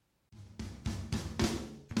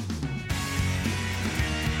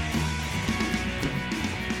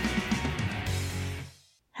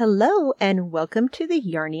Hello, and welcome to the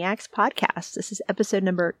Yarniacs podcast. This is episode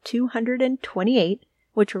number 228,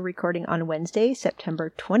 which we're recording on Wednesday,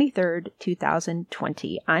 September 23rd,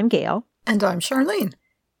 2020. I'm Gail. And I'm Charlene.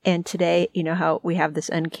 And today, you know how we have this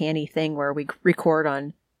uncanny thing where we record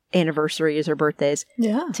on anniversaries or birthdays?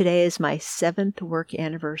 Yeah. Today is my 7th work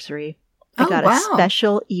anniversary. I got wow. a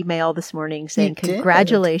special email this morning saying,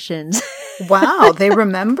 congratulations. Wow, they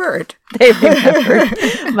remembered. They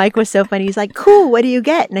remembered. Mike was so funny. He's like, cool, what do you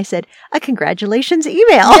get? And I said, a congratulations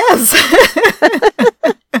email. Yes.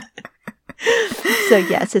 So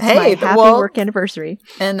yes, it's my happy work anniversary.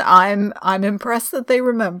 And I'm impressed that they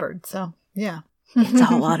remembered. So yeah. It's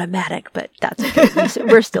all automatic, but that's okay.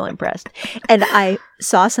 We're still impressed. And I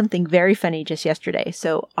saw something very funny just yesterday.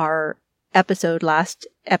 So our last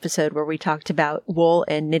episode where we talked about wool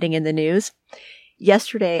and knitting in the news.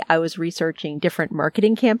 Yesterday, I was researching different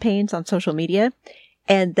marketing campaigns on social media,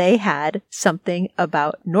 and they had something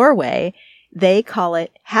about Norway. They call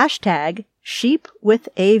it hashtag sheep with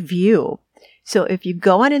a view. So if you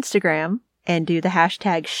go on Instagram and do the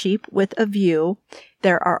hashtag sheep with a view,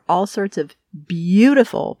 there are all sorts of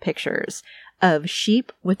beautiful pictures of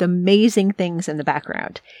sheep with amazing things in the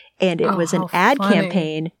background. And it was an ad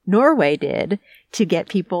campaign Norway did to get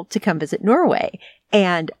people to come visit Norway.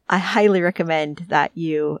 And I highly recommend that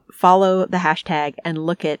you follow the hashtag and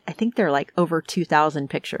look at, I think there are like over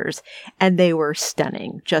 2,000 pictures, and they were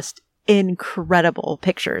stunning, just incredible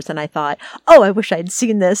pictures. And I thought, oh, I wish I'd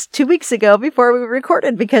seen this 2 weeks ago before we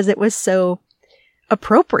recorded because it was so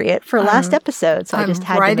appropriate for last episode. So I just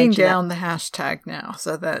had to mention writing down the hashtag now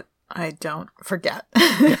so that I don't forget.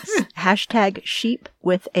 Yes. Hashtag sheep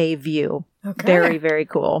with a view. Okay. Very, very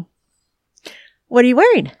cool. What are you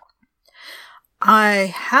wearing?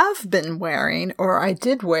 I have been wearing, or I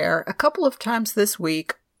did wear a couple of times this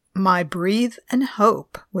week, my Breathe and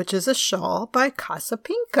Hope, which is a shawl by Casa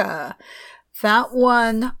Pinka. That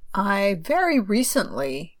one, I very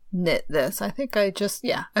recently knit this. I think I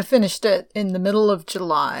finished it in the middle of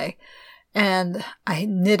July, and I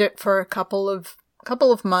knit it for a couple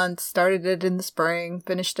of months, started it in the spring,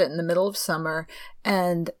 finished it in the middle of summer,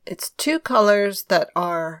 and it's 2 colors that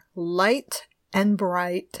are light and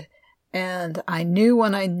bright, and I knew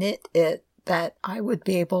when I knit it that I would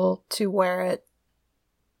be able to wear it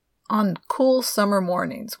on cool summer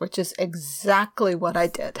mornings, which is exactly what I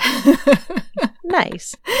did.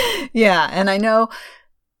 Nice. Yeah, and I know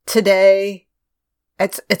today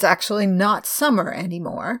it's actually not summer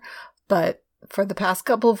anymore, but for the past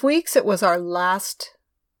couple of weeks, it was our last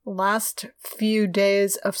few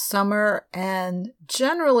days of summer, and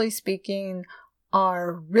generally speaking,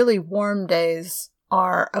 our really warm days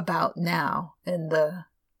are about now in the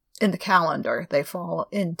calendar. They fall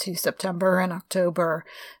into September and October.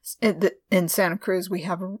 In Santa Cruz, we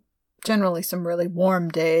have generally some really warm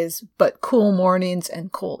days, but cool mornings and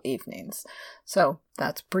cool evenings. So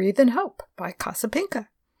that's Breathe and Hope by Casa Pinka.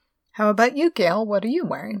 How about you, Gail? What are you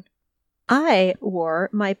wearing? I wore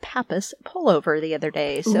my Pappas pullover the other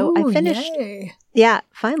day. So Ooh, I finished. Yay. Yeah,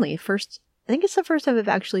 finally. I think it's the first time I've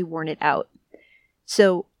actually worn it out.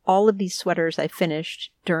 So all of these sweaters I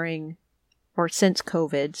finished since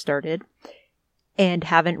COVID started and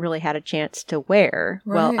haven't really had a chance to wear.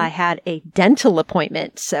 Right. Well, I had a dental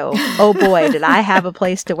appointment. So, oh boy, did I have a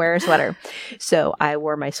place to wear a sweater. So I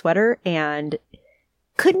wore my sweater and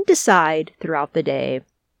couldn't decide throughout the day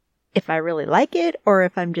if I really like it or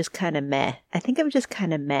if I'm just kind of meh. I think I'm just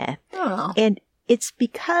kind of meh. Oh. And it's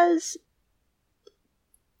because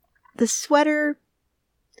the sweater,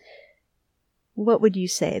 what would you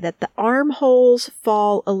say? That the armholes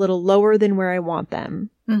fall a little lower than where I want them.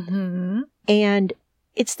 Mm-hmm. And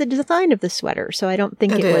it's the design of the sweater. So I don't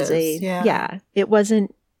think it was it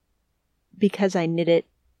wasn't because I knit it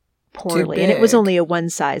poorly. And it was only a one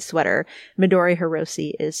size sweater. Midori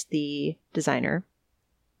Hiroshi is the designer.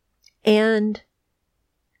 And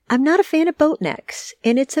I'm not a fan of boat necks,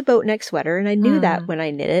 and it's a boat neck sweater, and I knew that when I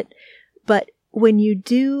knit it. But when you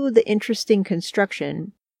do the interesting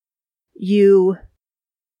construction, you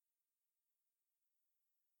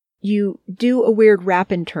do a weird wrap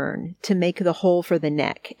and turn to make the hole for the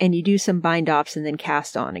neck, and you do some bind offs and then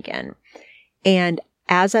cast on again. And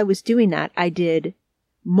as I was doing that, I did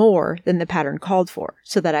more than the pattern called for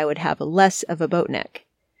so that I would have less of a boat neck.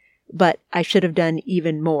 But I should have done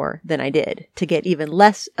even more than I did to get even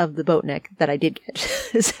less of the boat neck that I did get.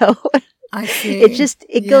 So I see.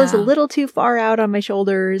 It goes a little too far out on my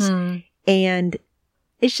shoulders, and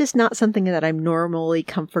it's just not something that I'm normally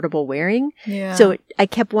comfortable wearing. Yeah. So I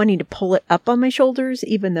kept wanting to pull it up on my shoulders,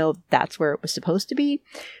 even though that's where it was supposed to be.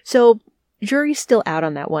 So jury's still out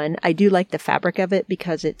on that one. I do like the fabric of it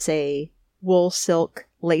because it's a wool, silk,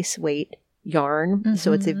 lace weight yarn.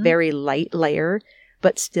 So it's a very light layer,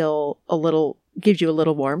 but still gives you a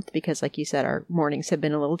little warmth because, like you said, our mornings have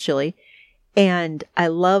been a little chilly. And I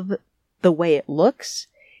love the way it looks.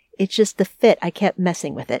 It's just the fit. I kept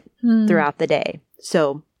messing with it throughout the day.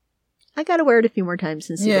 So I got to wear it a few more times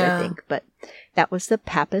and see what I think. But that was the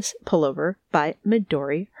Pappas pullover by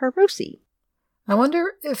Midori Hirose. I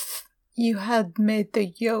wonder if you had made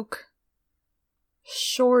the yoke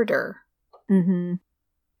shorter. Mm-hmm.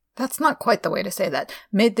 That's not quite the way to say that.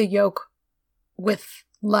 Made the yoke with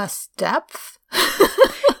less depth.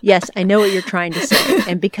 Yes, I know what you're trying to say.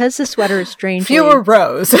 And because the sweater is strangely... Fewer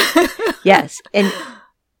rows. Yes. And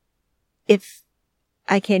if...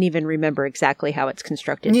 I can't even remember exactly how it's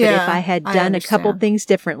constructed. Yeah, but if I had done a couple things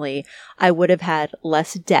differently, I would have had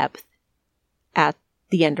less depth at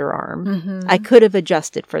the underarm. Mm-hmm. I could have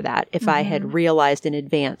adjusted for that if I had realized in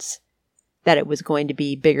advance that it was going to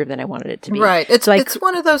be bigger than I wanted it to be. Right. It's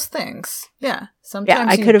one of those things. Yeah.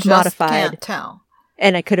 Sometimes I could have modified, can't tell.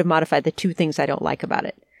 And I could have modified the two things I don't like about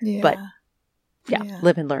it. Yeah. But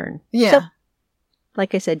live and learn. Yeah. So,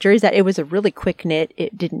 like I said, jury's out. It was a really quick knit.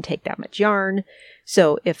 It didn't take that much yarn.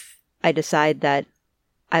 So if I decide that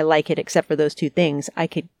I like it except for those two things, I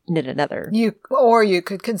could knit another. Or you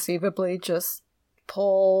could conceivably just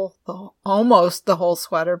pull almost the whole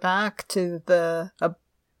sweater back to the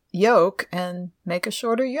yoke and make a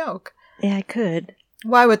shorter yoke. Yeah, I could.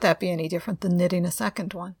 Why would that be any different than knitting a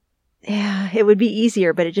second one? Yeah, it would be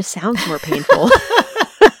easier, but it just sounds more painful.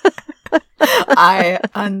 I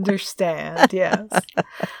understand, yes.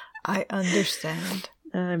 I understand.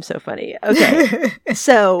 I'm so funny. Okay.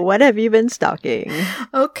 So, what have you been stocking?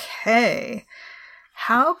 Okay.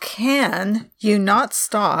 How can you not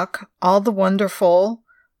stock all the wonderful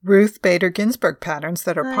Ruth Bader Ginsburg patterns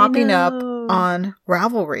that are popping up on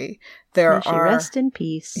Ravelry? May she rest in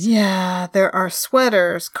peace. Yeah, there are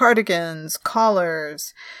sweaters, cardigans,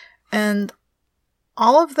 collars, and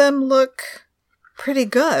all of them look pretty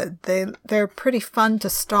good. They're pretty fun to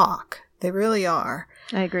stock. They really are.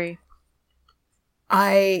 I agree.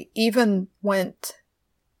 I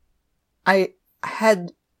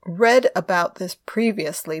had read about this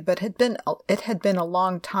previously, but it had been a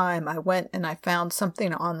long time. I went and I found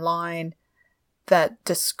something online that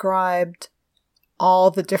described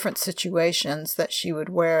all the different situations that she would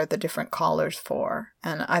wear the different collars for.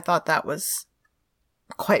 And I thought that was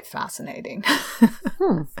quite fascinating.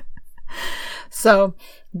 So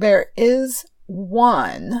there is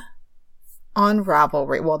one on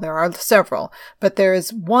Ravelry. Well, there are several, but there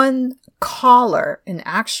is one collar, an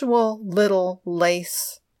actual little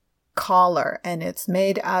lace collar, and it's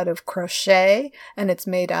made out of crochet, and it's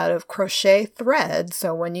made out of crochet thread.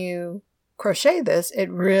 So when you crochet this, it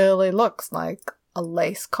really looks like a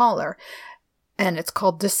lace collar. And it's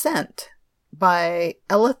called Descent by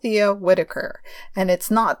Alethea Whitaker. And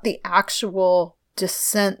it's not the actual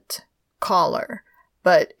Descent collar,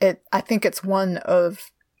 but I think it's one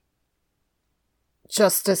of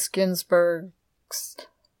Justice Ginsburg's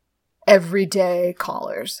everyday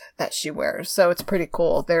collars that she wears. So it's pretty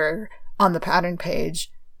cool. There on the pattern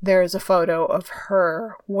page, there is a photo of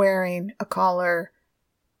her wearing a collar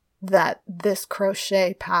that this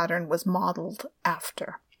crochet pattern was modeled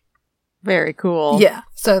after. Very cool. Yeah,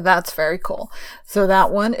 so that's very cool. So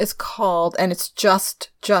that one is called, and it's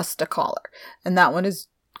just a collar, and that one is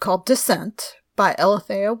called Descent by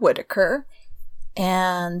Alethea Whitaker.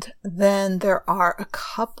 And then there are a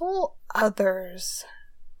couple others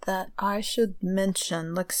that I should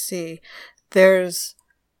mention. Let's see. There's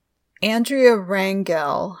Andrea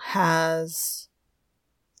Rangel has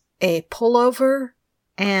a pullover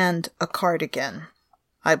and a cardigan,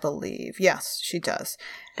 I believe. Yes, she does.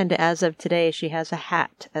 And as of today, she has a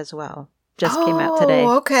hat as well. Just came out today.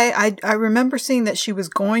 Oh, okay. I remember seeing that she was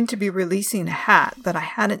going to be releasing a hat, but I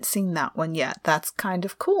hadn't seen that one yet. That's kind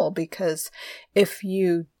of cool because if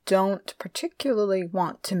you don't particularly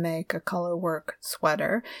want to make a colorwork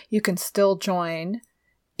sweater, you can still join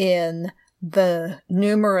in the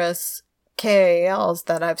numerous KALs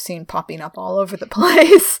that I've seen popping up all over the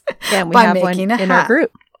place. Yeah, and we have one in our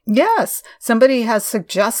group. Yes. Somebody has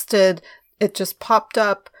suggested, it just popped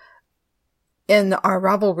up in our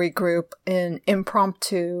Ravelry group, an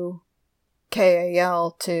impromptu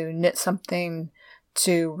KAL to knit something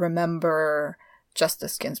to remember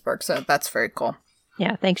Justice Ginsburg. So that's very cool.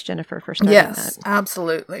 Yeah, thanks, Jennifer, for starting that. Yes,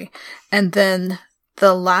 absolutely. And then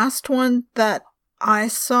the last one that I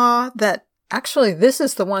saw that, actually, this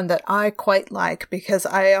is the one that I quite like because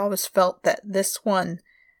I always felt that this one,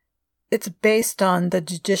 it's based on the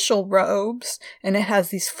judicial robes, and it has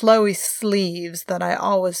these flowy sleeves that I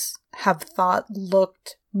always have thought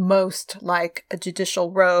looked most like a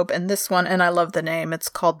judicial robe. And this one, and I love the name, it's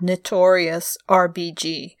called Notorious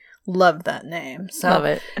RBG. Love that name. So, love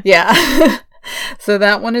it. Yeah. So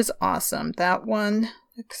that one is awesome. That one,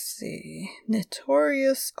 let's see,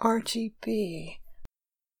 Notorious RGB.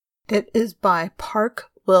 It is by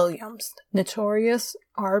Park Williams. Notorious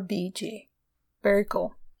RBG. Very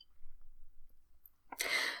cool.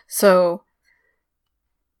 So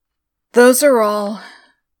those are all,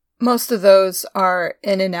 most of those are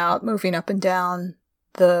in and out, moving up and down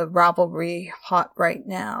the Ravelry hot right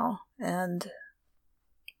now. And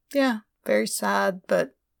yeah, very sad,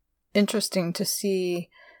 but interesting to see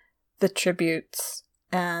the tributes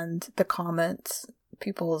and the comments,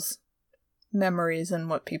 people's memories and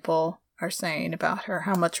what people are saying about her,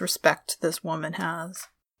 how much respect this woman has.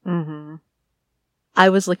 Mm-hmm. I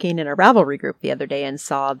was looking in a Ravelry group the other day and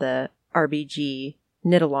saw the RBG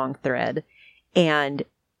knit-along thread, and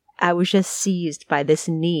I was just seized by this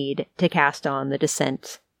need to cast on the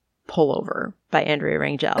Descent pullover by Andrea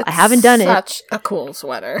Rangel. I haven't done it. Such a cool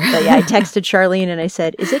sweater. But yeah, I texted Charlene and I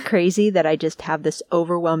said, is it crazy that I just have this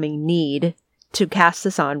overwhelming need to cast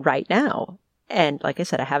this on right now? And like I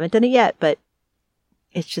said, I haven't done it yet, but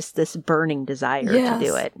it's just this burning desire to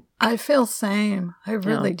do it. I feel same. I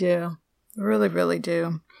really do. Really, really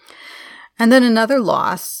do. And then another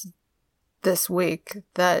loss this week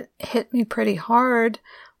that hit me pretty hard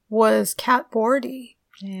was Kat Bordy.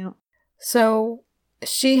 Yeah. So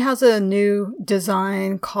she has a new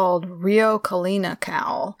design called Rio Kalina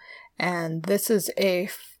Cowl. And this is a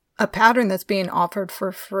pattern that's being offered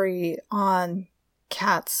for free on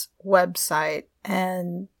Kat's website.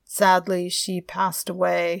 And sadly, she passed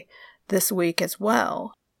away this week as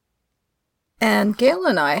well. And Gail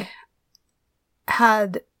and I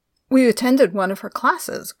we attended one of her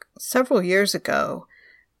classes several years ago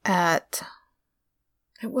it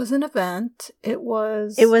was an event. It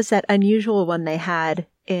was that unusual one they had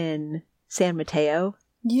in San Mateo.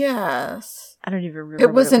 Yes. I don't even remember.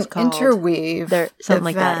 It was what it an interweave. Something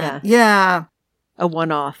like that, yeah. Yeah. A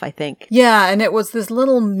one-off, I think. Yeah, and it was this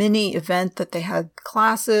little mini event that they had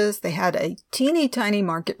classes. They had a teeny tiny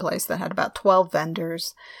marketplace that had about 12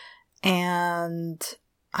 vendors. And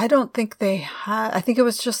I don't think I think it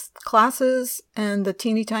was just classes and the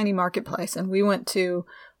teeny tiny marketplace. And we went to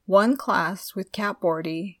one class with Kat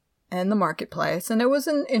Bordy and the marketplace. And it was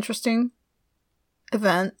an interesting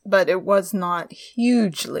event, but it was not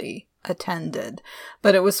hugely attended.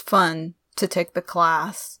 But it was fun to take the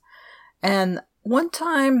class. And one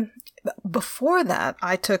time before that,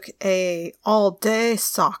 I took a all-day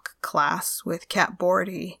sock class with Kat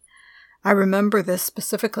Bordy. I remember this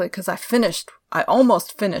specifically because I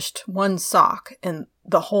almost finished one sock in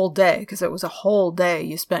the whole day because it was a whole day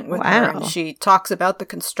you spent with her. And she talks about the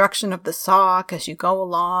construction of the sock as you go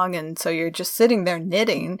along. And so you're just sitting there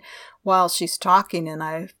knitting while she's talking. And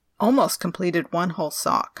I almost completed one whole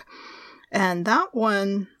sock. And that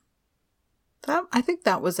one, I think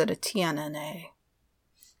that was at a TNNA.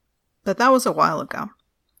 But that was a while ago.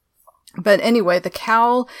 But anyway, the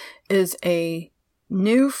cowl is a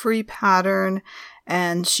new free pattern,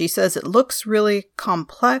 and she says it looks really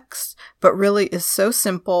complex, but really is so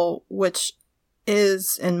simple, which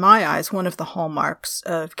is, in my eyes, one of the hallmarks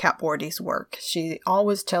of Kat Bordy's work. She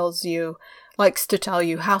always likes to tell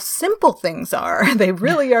you how simple things are. They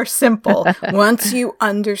really are simple once you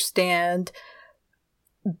understand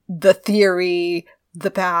the theory,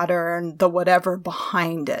 the pattern, the whatever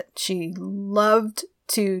behind it. She loved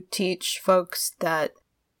to teach folks that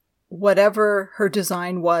whatever her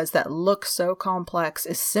design was that looks so complex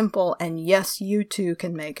is simple, and yes, you too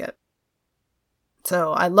can make it.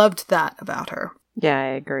 So I loved that about her. Yeah, I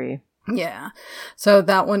agree. Yeah. So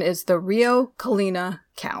that one is the Rio Kalina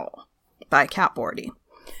Cowl by Kat Bordy.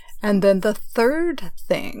 And then the third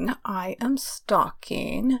thing I am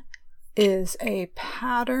stocking is a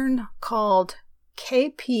pattern called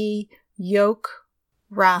KP Yoke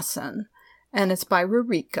Rassen, and it's by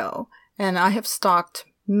Ruriko. And I have stocked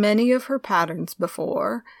many of her patterns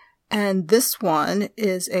before, and this one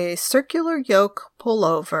is a circular yoke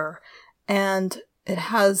pullover, and it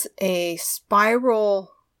has a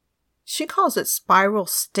spiral, she calls it spiral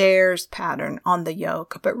stairs pattern on the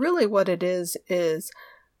yoke, but really what it is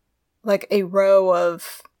like a row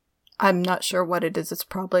of, I'm not sure what it is, it's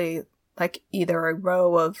probably like either a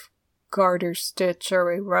row of garter stitch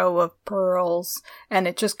or a row of pearls, and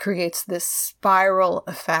it just creates this spiral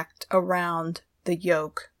effect around the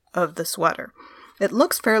yoke of the sweater. It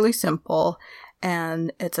looks fairly simple,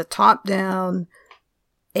 and it's a top-down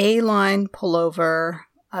A-line pullover.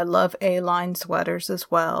 I love A-line sweaters as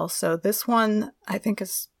well, so this one I think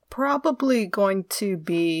is probably going to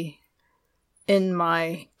be in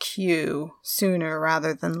my queue sooner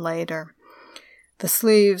rather than later. The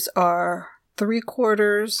sleeves are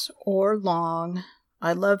 3/4 or long.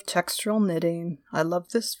 I love textural knitting. I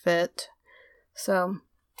love this fit. So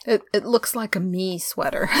it looks like a me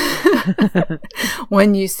sweater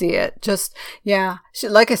when you see it. Just, yeah,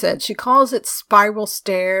 like I said, she calls it spiral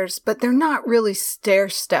stairs, but they're not really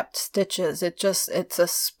stair-stepped stitches. It's a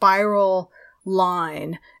spiral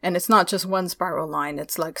line, and it's not just one spiral line.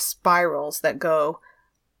 It's like spirals that go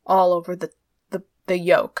all over the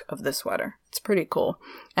yoke of the sweater. It's pretty cool.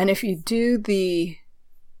 And if you do the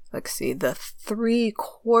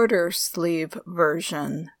 3/4 sleeve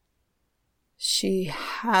version, she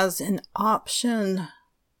has an option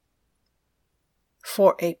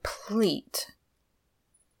for a pleat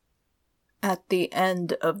at the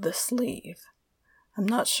end of the sleeve. I'm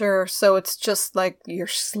not sure. So it's just like your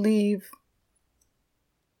sleeve,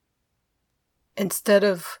 instead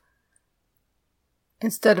of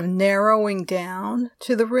narrowing down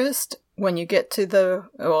to the wrist, when you get to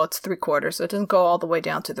it's 3/4, so it doesn't go all the way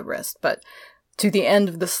down to the wrist, but to the end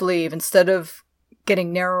of the sleeve, instead of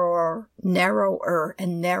getting narrower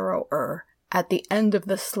and narrower at the end of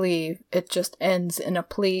the sleeve, it just ends in a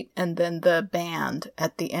pleat and then the band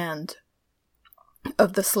at the end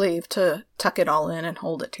of the sleeve to tuck it all in and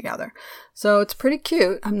hold it together. So it's pretty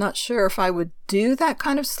cute. I'm not sure if I would do that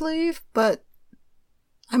kind of sleeve, but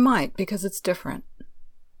I might, because it's different.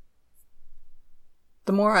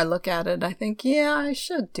 The more I look at it, I think, yeah, I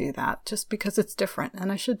should do that just because it's different,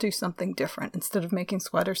 and I should do something different instead of making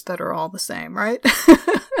sweaters that are all the same, right?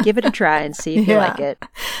 Give it a try and see if you like it.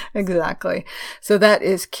 Exactly. So that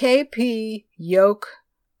is KP Yoke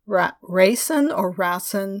Racin or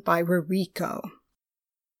Racin by Ruriko.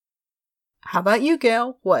 How about you,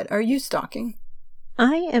 Gail? What are you stocking?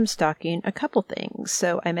 I am stocking a couple things.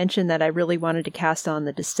 So I mentioned that I really wanted to cast on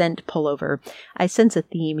the Descent pullover. I sense a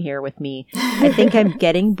theme here with me. I think I'm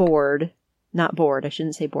getting bored. Not bored. I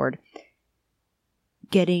shouldn't say bored.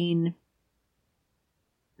 Getting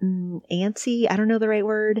antsy. I don't know the right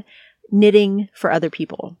word. Knitting for other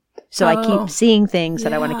people. So I keep seeing things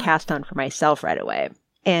that I want to cast on for myself right away.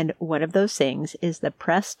 And one of those things is the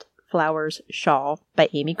Pressed Flowers Shawl by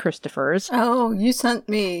Amy Christophers. Oh, you sent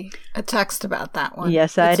me a text about that one.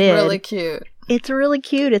 Yes, I did. It's really cute. It's really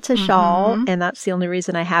cute. It's a shawl, and that's the only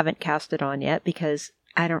reason I haven't cast it on yet, because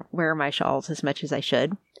I don't wear my shawls as much as I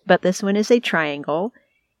should. But this one is a triangle,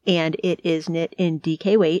 and it is knit in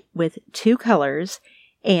DK weight with 2 colors,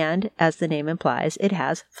 and as the name implies, it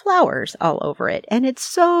has flowers all over it, and it's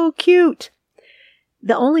so cute.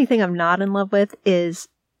 The only thing I'm not in love with is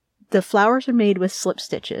the flowers are made with slip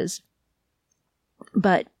stitches,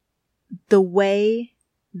 but the way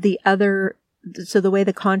the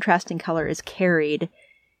contrasting color is carried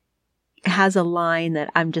has a line that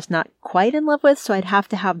I'm just not quite in love with, so I'd have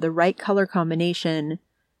to have the right color combination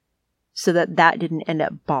so that didn't end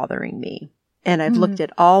up bothering me. And I've looked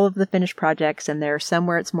at all of the finished projects, and there are some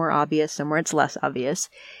where it's more obvious, some where it's less obvious.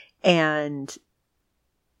 And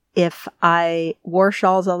if I wore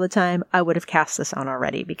shawls all the time, I would have cast this on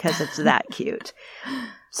already because it's that cute.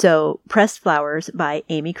 So, Pressed Flowers by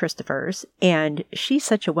Amy Christophers, and she's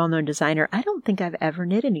such a well-known designer. I don't think I've ever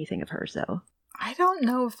knit anything of hers, though. I don't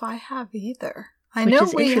know if I have either. I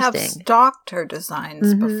know we have stalked her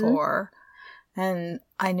designs before, and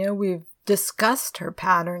I know we've discussed her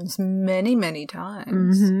patterns many, many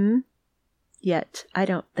times. Yet, I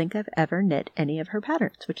don't think I've ever knit any of her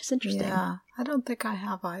patterns, which is interesting. Yeah, I don't think I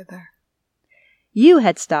have either. You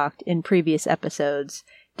had stocked in previous episodes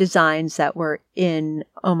designs that were in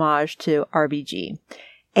homage to RBG.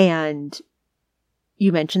 And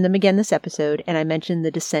you mentioned them again this episode, and I mentioned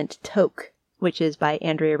the Descent Toque, which is by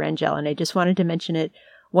Andrea Rangel. And I just wanted to mention it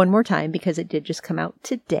one more time because it did just come out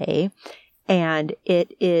today. And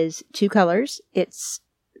it is 2 colors. It's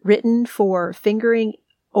written for fingering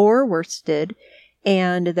or worsted,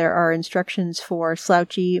 and there are instructions for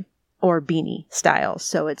slouchy or beanie styles.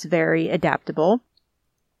 So it's very adaptable.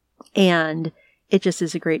 And it just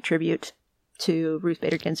is a great tribute to Ruth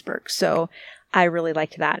Bader Ginsburg. So I really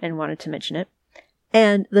liked that and wanted to mention it.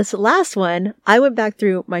 And this last one, I went back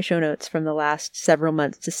through my show notes from the last several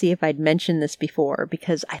months to see if I'd mentioned this before,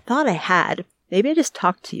 because I thought I had. Maybe I just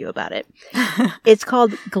talked to you about it. It's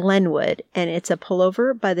called Glenwood, and it's a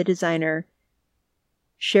pullover by the designer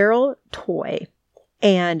Cheryl Toy.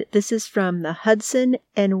 And this is from the Hudson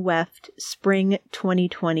and Weft Spring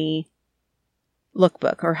 2020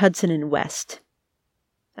 lookbook, or Hudson and West.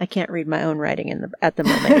 I can't read my own writing at the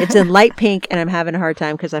moment. It's in light pink, and I'm having a hard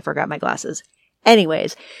time because I forgot my glasses.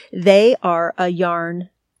 Anyways, they are a yarn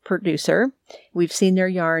producer. We've seen their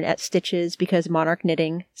yarn at Stitches because Monarch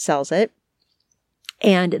Knitting sells it.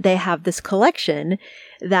 And they have this collection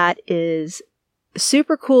that is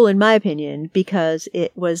super cool, in my opinion, because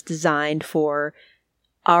it was designed for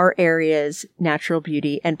our area's natural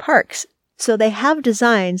beauty and parks. So they have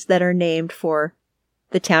designs that are named for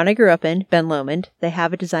the town I grew up in, Ben Lomond. They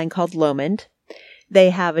have a design called Lomond. They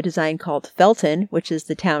have a design called Felton, which is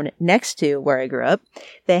the town next to where I grew up.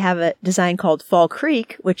 They have a design called Fall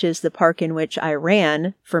Creek, which is the park in which I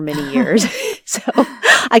ran for many years. So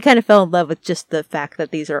I kind of fell in love with just the fact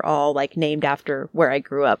that these are all like named after where I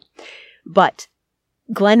grew up. But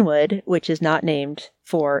Glenwood, which is not named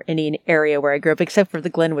for any area where I grew up, except for the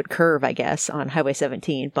Glenwood Curve, I guess, on Highway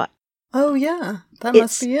 17. But oh, yeah, that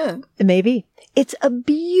must be it. Maybe. It's a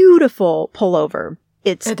beautiful pullover.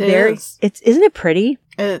 Isn't it pretty?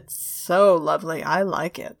 It's so lovely. I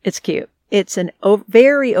like it. It's cute. It's an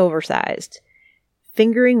very oversized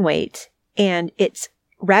fingering weight, and it's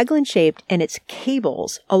raglan shaped, and it's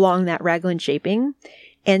cables along that raglan shaping,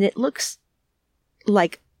 and it looks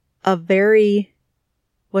like a very,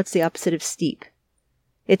 what's the opposite of steep?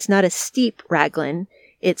 It's not a steep raglan.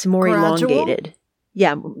 It's more elongated.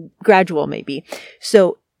 Yeah, gradual maybe.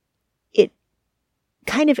 So it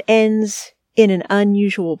kind of ends in an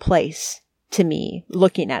unusual place to me,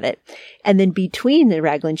 looking at it. And then between the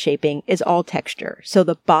raglan shaping is all texture. So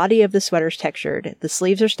the body of the sweater's textured, the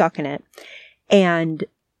sleeves are stockinette, and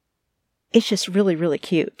it's just really, really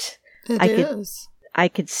cute. I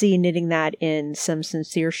could see knitting that in some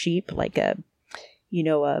sincere sheep, like a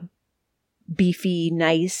beefy,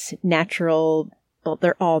 nice, natural, well,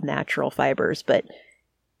 they're all natural fibers, but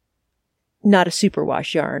not a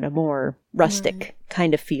superwash yarn, a more rustic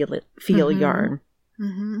kind of feel yarn.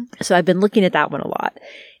 Mm-hmm. So I've been looking at that one a lot.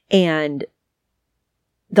 And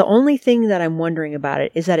the only thing that I'm wondering about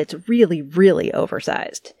it is that it's really, really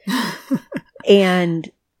oversized. And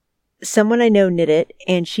someone I know knit it,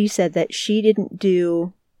 and she said that she didn't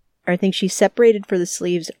do, or I think she separated for the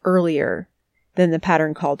sleeves earlier than the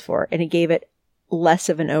pattern called for, and it gave it less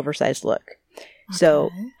of an oversized look. Okay. So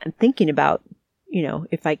I'm thinking about,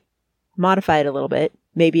 if I modify it a little bit,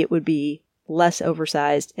 maybe it would be less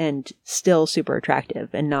oversized and still super attractive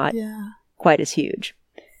and not quite as huge.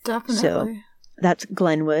 Definitely. So that's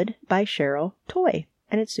Glenwood by Cheryl Toy,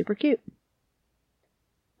 and it's super cute.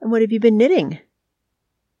 And what have you been knitting?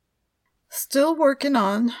 Still working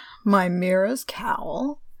on my Mira's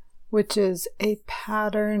cowl, which is a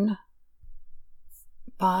pattern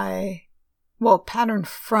from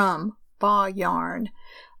Ba Yarn.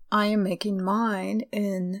 I am making mine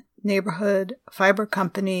in Neighborhood Fiber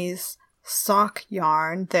Company's sock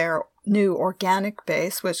yarn, their new organic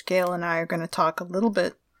base, which Gail and I are going to talk a little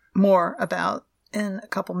bit more about in a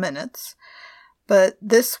couple minutes. But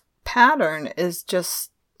this pattern is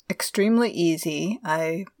just extremely easy.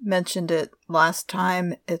 I mentioned it last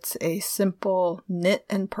time. It's a simple knit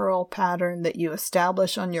and purl pattern that you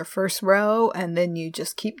establish on your first row, and then you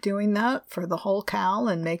just keep doing that for the whole cowl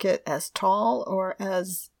and make it as tall or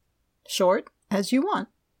as short as you want.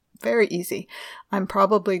 Very easy. I'm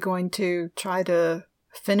probably going to try to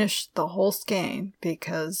finish the whole skein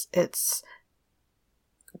because it's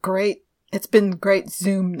great. It's been great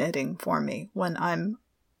Zoom knitting for me when I'm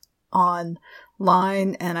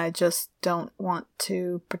online and I just don't want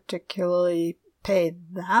to particularly pay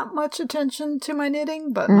that much attention to my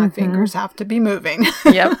knitting, but my fingers have to be moving.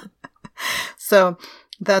 Yep. So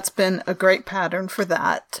that's been a great pattern for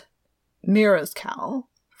that. Mira's cowl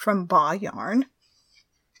from Ba Yarn.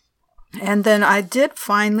 And then I did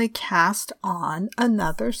finally cast on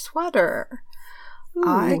another sweater. Ooh.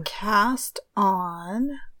 I cast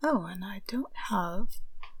on... Oh, and I don't have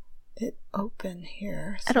it open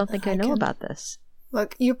here. So I don't think I know about this.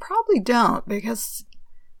 Look, you probably don't because,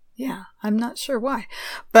 I'm not sure why.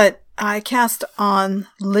 But I cast on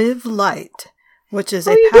Live Light, which is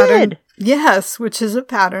a pattern. Did? Yes, which is a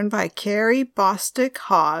pattern by Carrie Bostick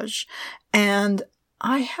Hodge. And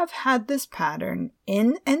I have had this pattern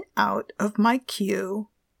in and out of my queue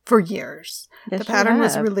for years. Yes, the pattern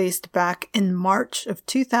was released back in March of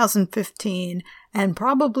 2015, and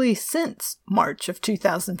probably since March of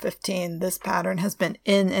 2015, this pattern has been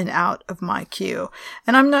in and out of my queue.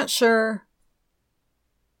 And I'm not sure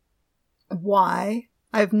why.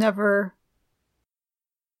 I've never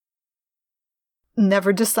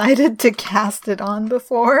decided to cast it on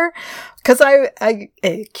before because I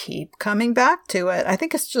keep coming back to it. I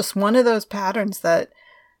think it's just one of those patterns that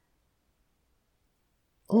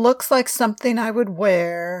looks like something I would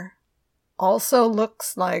wear, also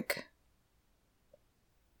looks like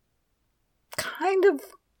kind of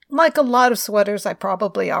like a lot of sweaters I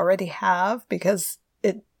probably already have because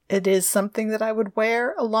it is something that I would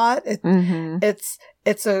wear a lot. Looks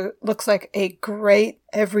like a great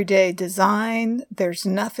everyday design. There's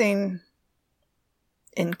nothing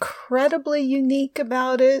incredibly unique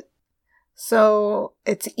about it. So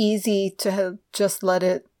it's easy to just let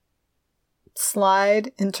it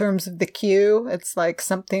slide in terms of the queue. It's like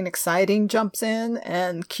something exciting jumps in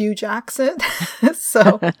and queue jacks it.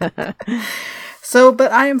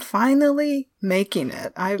 But I am finally making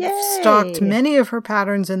it. I've stocked many of her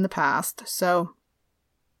patterns in the past. So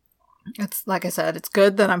it's like I said, it's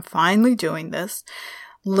good that I'm finally doing this.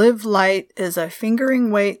 Live Light is a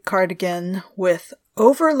fingering weight cardigan with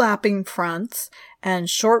overlapping fronts and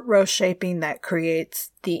short row shaping that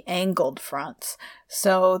creates the angled fronts.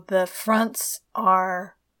 So the fronts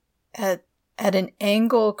are at an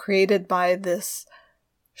angle created by this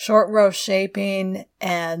short row shaping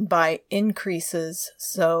and by increases.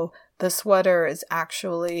 So the sweater is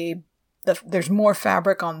actually, there's more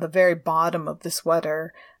fabric on the very bottom of the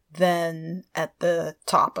sweater than at the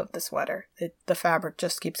top of the sweater. The fabric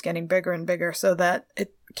just keeps getting bigger and bigger so that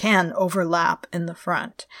it can overlap in the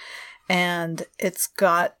front. And it's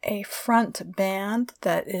got a front band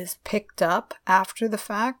that is picked up after the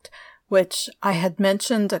fact, which I had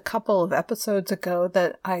mentioned a couple of episodes ago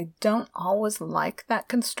that I don't always like that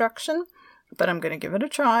construction, but I'm going to give it a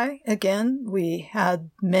try. Again, we had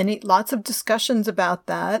lots of discussions about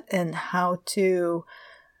that and how to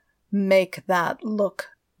make that look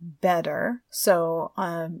better. So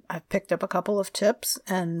I've picked up a couple of tips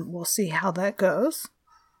and we'll see how that goes.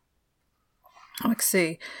 Let's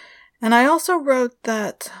see. And I also wrote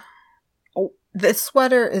that this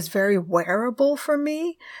sweater is very wearable for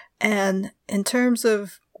me. And in terms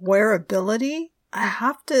of wearability, I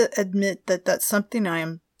have to admit that that's something I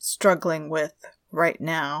am struggling with right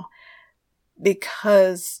now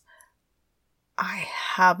because I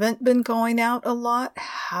haven't been going out a lot,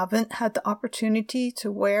 haven't had the opportunity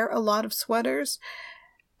to wear a lot of sweaters,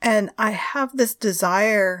 and I have this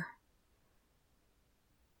desire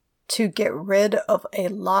to get rid of a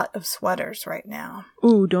lot of sweaters right now.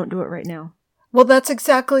 Ooh, don't do it right now. Well, that's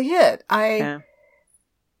exactly it.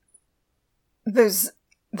 There's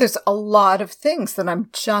a lot of things that I'm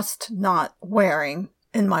just not wearing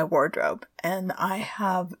in my wardrobe, and I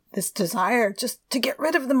have this desire just to get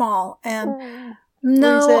rid of them all. And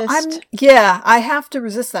I have to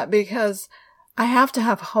resist that because I have to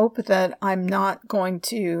have hope that I'm not going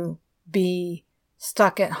to be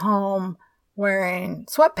stuck at home wearing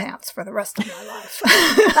sweatpants for the rest of my life.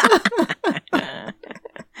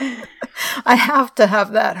 I have to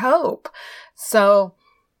have that hope. So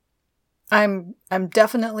I'm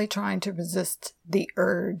definitely trying to resist the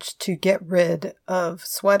urge to get rid of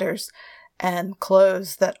sweaters and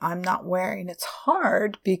clothes that I'm not wearing. It's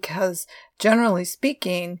hard because generally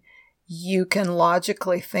speaking, you can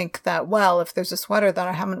logically think that, well, if there's a sweater that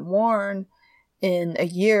I haven't worn in a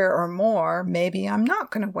year or more, maybe I'm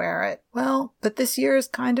not going to wear it. Well, but this year is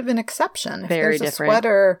kind of an exception. Very if there's different. A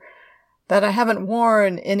sweater that I haven't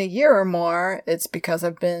worn in a year or more, it's because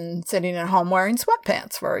I've been sitting at home wearing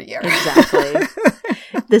sweatpants for a year. Exactly.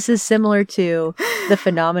 This is similar to the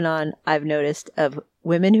phenomenon I've noticed of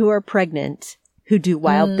women who are pregnant who do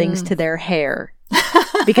wild things to their hair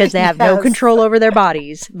because they have no control over their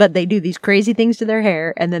bodies, but they do these crazy things to their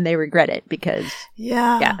hair and then they regret it because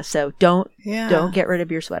so don't get rid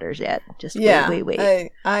of your sweaters yet. Just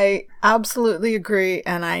wait. I absolutely agree,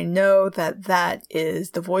 and I know that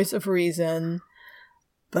is the voice of reason,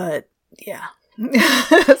 but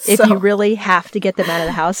if you really have to get them out of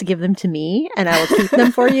the house, give them to me and I will keep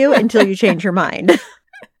them for you until you change your mind.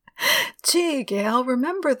 Gee, Gail,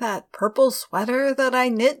 remember that purple sweater that I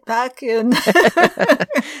knit back in?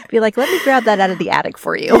 Be like, let me grab that out of the attic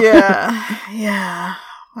for you. Yeah.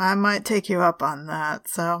 I might take you up on that.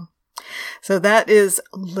 So that is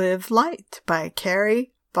Live Light by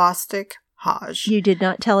Carrie Bostic Hodge. You did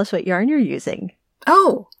not tell us what yarn you're using.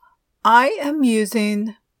 Oh, I am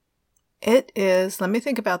using, let me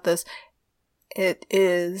think about this. It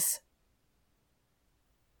is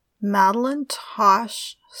Madeline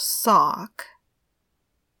Tosh sock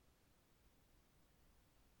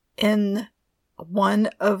in one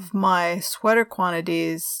of my sweater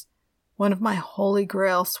quantities, one of my Holy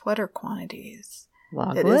Grail sweater quantities.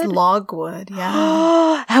 Logwood? It is logwood,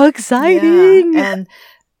 yeah. How exciting! Yeah. And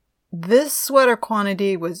this sweater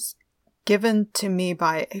quantity was given to me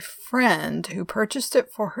by a friend who purchased it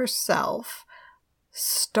for herself,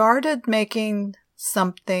 started making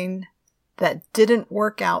something that didn't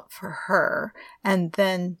work out for her, and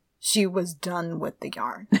then she was done with the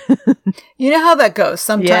yarn. You know how that goes.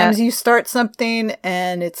 Sometimes you start something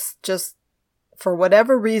and it's just for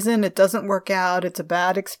whatever reason, it doesn't work out. It's a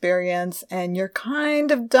bad experience and you're kind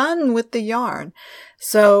of done with the yarn.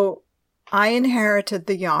 So I inherited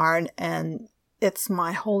the yarn and it's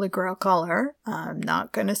my holy grail color. I'm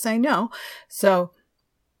not going to say no. So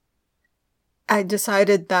I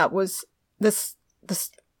decided this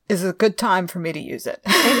is a good time for me to use it.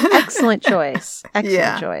 Excellent choice.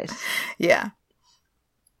 Excellent choice. Yeah.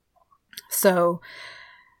 So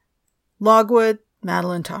logwood,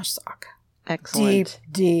 Madeline Tosh sock. Excellent.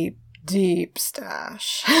 Deep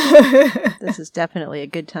stash. This is definitely a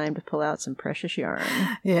good time to pull out some precious yarn.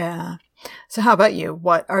 Yeah. So how about you?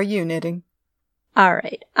 What are you knitting? All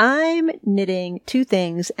right. I'm knitting 2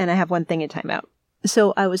 things and I have 1 thing in timeout.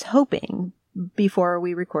 So I was hoping before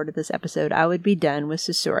we recorded this episode, I would be done with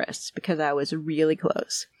Susurrus because I was really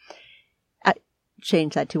close. I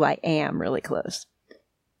changed that to I am really close.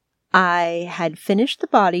 I had finished the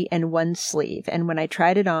body and 1 sleeve, and when I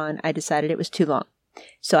tried it on, I decided it was too long.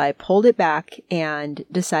 So I pulled it back and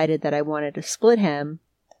decided that I wanted to split hem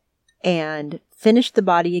and finished the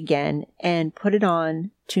body again and put it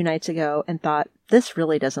on 2 nights ago and thought, this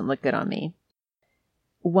really doesn't look good on me.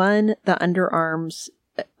 1, the underarms,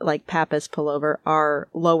 like Papa's pullover, are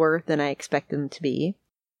lower than I expect them to be.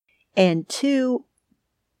 And 2,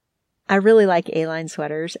 I really like A-line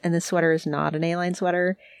sweaters, and this sweater is not an A-line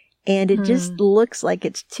sweater. And it just looks like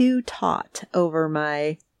it's too taut over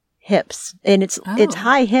my hips. And it's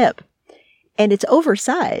high hip. And it's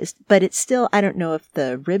oversized, but it's still, I don't know if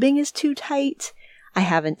the ribbing is too tight. I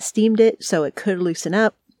haven't steamed it, so it could loosen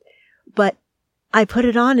up. But I put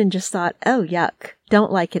it on and just thought, oh, yuck.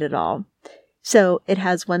 Don't like it at all. So it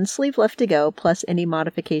has 1 sleeve left to go, plus any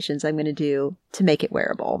modifications I'm going to do to make it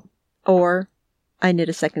wearable. Or I knit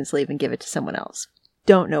a 2nd sleeve and give it to someone else.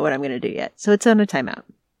 Don't know what I'm going to do yet. So it's on a timeout.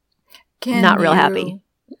 Not real happy.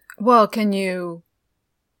 Well, can you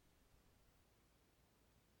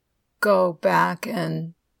go back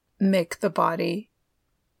and make the body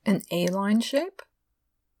an A-line shape?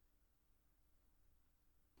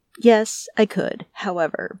 Yes, I could.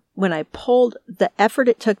 However, when I pulled, the effort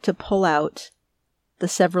it took to pull out the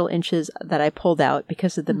several inches that I pulled out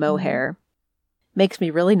because of the mohair makes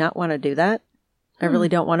me really not want to do that. I really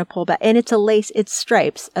don't want to pull back. And it's it's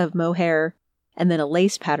stripes of mohair and then a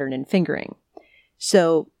lace pattern and fingering.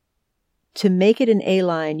 So to make it an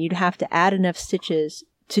A-line, you'd have to add enough stitches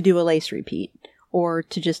to do a lace repeat or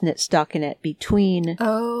to just knit stockinette between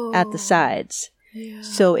at the sides. Yeah.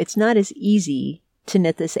 So it's not as easy to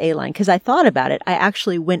knit this A-line because I thought about it. I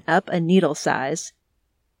actually went up a needle size.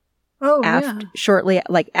 Shortly,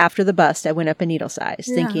 like after the bust, I went up a needle size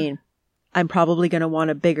thinking I'm probably going to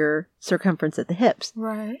want a bigger circumference at the hips.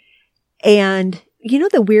 Right. And you know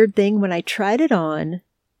the weird thing, when I tried it on,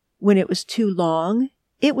 when it was too long,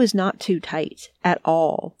 it was not too tight at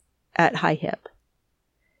all at high hip.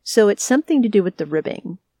 So it's something to do with the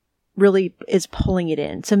ribbing, really is pulling it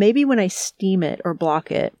in. So maybe when I steam it or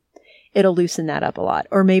block it, it'll loosen that up a lot.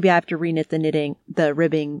 Or maybe I have to reknit the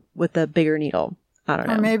ribbing with a bigger needle. I don't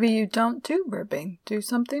know. Or maybe you don't do ribbing. Do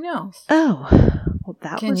something else. Oh, well,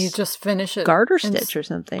 Can you just finish it? Garter stitch or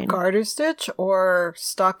something. Garter stitch or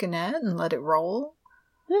stockinette and let it roll?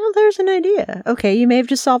 Well, there's an idea. Okay, you may have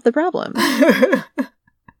just solved the problem.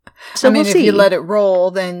 So I mean, if you let it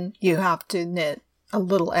roll, then you have to knit a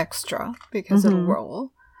little extra because it'll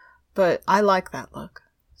roll. But I like that look.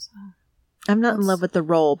 So I'm not in love with the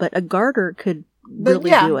roll, but a garter could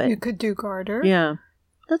really do it. You could do garter. Yeah,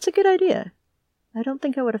 that's a good idea. I don't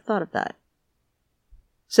think I would have thought of that.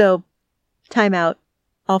 So, time out.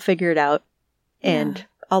 I'll figure it out, and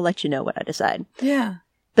I'll let you know what I decide. Yeah.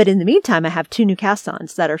 But in the meantime, I have 2 new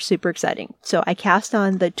cast-ons that are super exciting. So I cast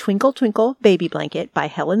on the Twinkle Twinkle Baby Blanket by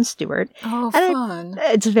Helen Stewart. Oh, fun.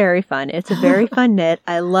 It's very fun. It's a very fun knit.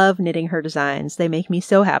 I love knitting her designs. They make me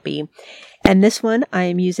so happy. And this one, I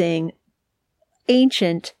am using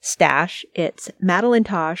Ancient Stash. It's Madeline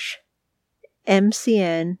Tosh,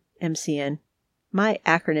 MCN. My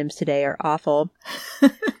acronyms today are awful.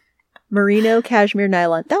 Merino Cashmere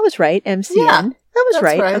Nylon. That was right, MCN. Yeah, that was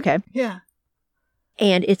right. Okay. Yeah.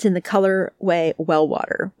 And it's in the colorway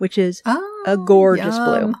Wellwater, which is a gorgeous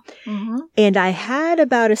blue. Mm-hmm. And I had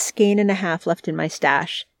about a skein and a half left in my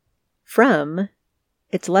stash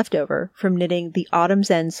it's leftover from knitting the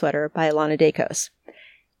Autumn's End sweater by Alana Dacos,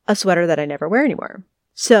 a sweater that I never wear anymore.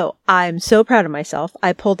 So I'm so proud of myself.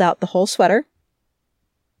 I pulled out the whole sweater,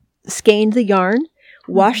 skeined the yarn,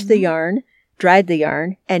 washed the yarn, dried the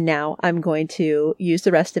yarn, and now I'm going to use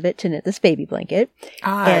the rest of it to knit this baby blanket.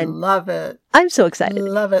 I love it. I'm so excited.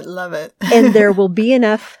 Love it, love it. And there will be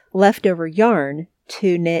enough leftover yarn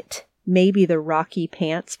to knit maybe the Rocky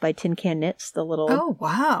Pants by Tin Can Knits, the little Oh,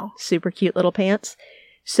 wow. super cute little pants.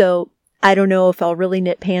 So I don't know if I'll really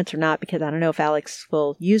knit pants or not because I don't know if Alex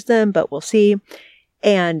will use them, but we'll see.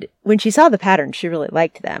 And when she saw the pattern, she really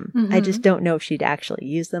liked them. Mm-hmm. I just don't know if she'd actually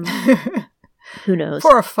use them. Who knows?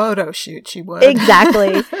 For a photo shoot, she would.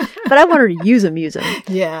 Exactly. But I want her to use them.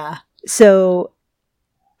 Yeah. So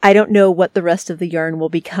I don't know what the rest of the yarn will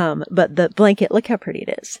become, but the blanket, look how pretty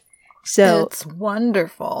it is. So it's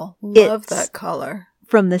wonderful. Love that color.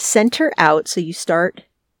 From the center out, so you start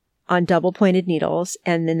on double pointed needles,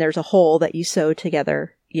 and then there's a hole that you sew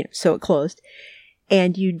together, sew it closed,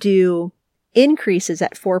 and you do increases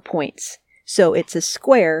at 4 points. So it's a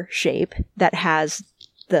square shape that has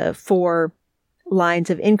the 4 lines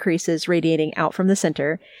of increases radiating out from the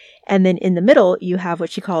center. And then in the middle, you have what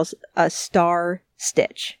she calls a star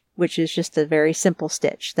stitch, which is just a very simple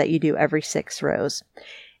stitch that you do every 6 rows.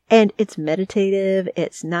 And it's meditative.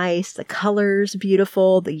 It's nice. The color's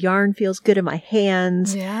beautiful. The yarn feels good in my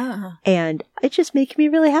hands. Yeah. And it just makes me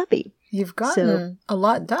really happy. You've gotten a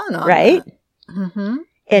lot done on right? that. Mm-hmm.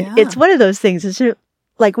 And it's one of those things. It's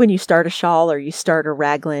like when you start a shawl or you start a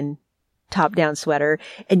raglan top-down sweater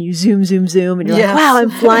and you zoom, and you're like, wow, I'm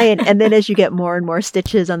flying. And then as you get more and more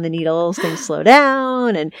stitches on the needles, things slow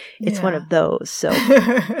down. And it's one of those. So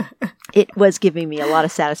it was giving me a lot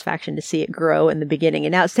of satisfaction to see it grow in the beginning.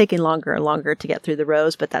 And now it's taking longer and longer to get through the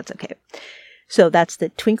rows, but that's okay. So that's the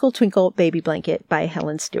Twinkle Twinkle Baby Blanket by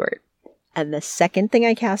Helen Stewart. And the second thing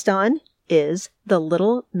I cast on is the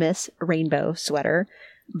Little Miss Rainbow sweater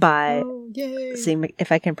by, see if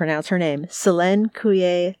I can pronounce her name, Céline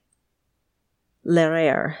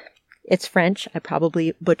Couillet-Lerrière. It's French. I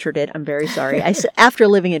probably butchered it. I'm very sorry. After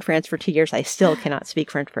living in France for 2 years, I still cannot speak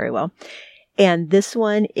French very well. And this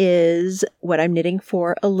one is what I'm knitting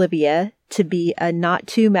for Olivia to be a not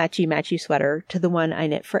too matchy sweater to the one I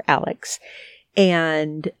knit for Alex.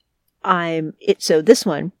 And so this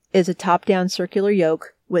one is a top-down circular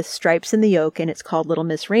yoke with stripes in the yoke, and it's called Little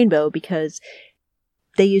Miss Rainbow because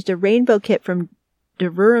they used a rainbow kit from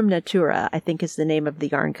Deverum Natura, I think is the name of the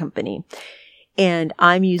yarn company. And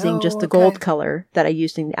I'm using just the gold color that I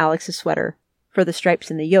used in Alex's sweater for the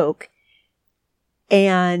stripes in the yoke.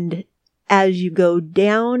 And as you go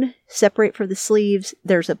down, separate for the sleeves,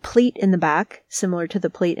 there's a pleat in the back, similar to the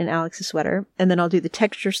pleat in Alex's sweater. And then I'll do the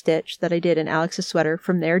texture stitch that I did in Alex's sweater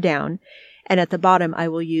from there down. And at the bottom, I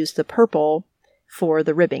will use the purple for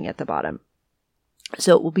the ribbing at the bottom.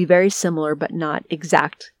 So it will be very similar, but not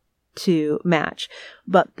exact to match.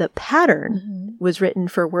 But the pattern was written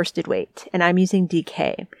for worsted weight, and I'm using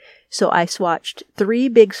DK. So I swatched 3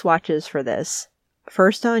 big swatches for this.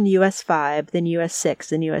 First on US 5, then US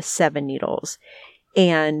 6, then US 7 needles.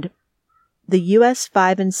 And the US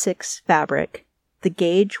 5 and 6 fabric, the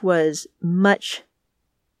gauge was much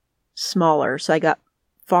smaller. So I got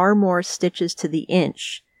far more stitches to the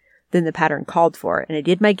inch than the pattern called for. And I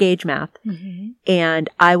did my gauge math. And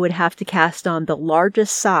I would have to cast on the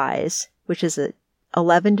largest size, which is a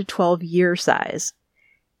 11 to 12 year size,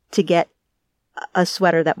 to get a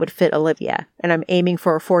sweater that would fit Olivia. And I'm aiming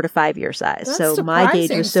for a 4 to 5 year size. That's so my gauge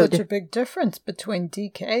was so such a big difference between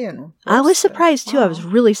DK and worsted. I was surprised too. Wow. I was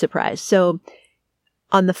really surprised. So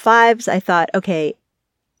on the 5s, I thought, okay,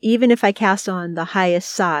 even if I cast on the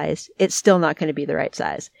highest size, it's still not going to be the right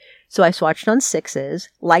size. So I swatched on 6s,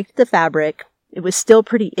 liked the fabric. It was still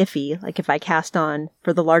pretty iffy. Like if I cast on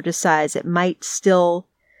for the largest size, it might still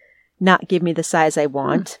not give me the size I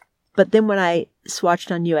want. But then when I swatched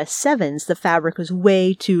on US 7s, the fabric was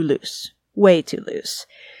way too loose.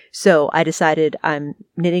 So I decided I'm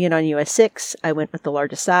knitting it on US 6. I went with the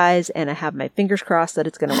largest size, and I have my fingers crossed that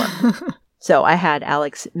it's going to work. So I had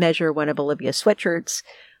Alex measure one of Olivia's sweatshirts.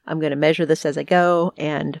 I'm going to measure this as I go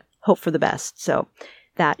and hope for the best. So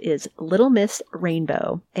that is Little Miss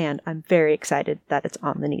Rainbow, and I'm very excited that it's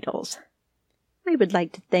on the needles. I would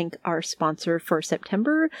like to thank our sponsor for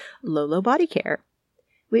September, Lolo Body Care.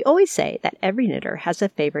 We always say that every knitter has a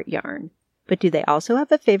favorite yarn, but do they also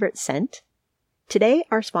have a favorite scent? Today,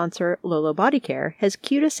 our sponsor, Lolo Body Care, has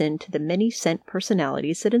cued us into the many scent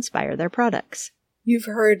personalities that inspire their products. You've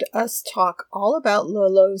heard us talk all about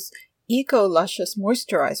Lolo's Eco-Luscious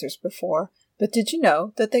moisturizers before, but did you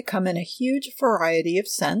know that they come in a huge variety of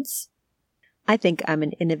scents? I think I'm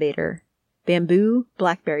an innovator. Bamboo,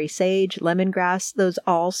 blackberry sage, lemongrass, those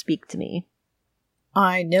all speak to me.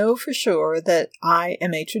 I know for sure that I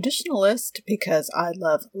am a traditionalist because I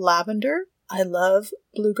love lavender, I love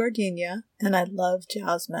blue gardenia, and I love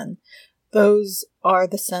jasmine. Those are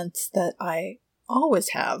the scents that I always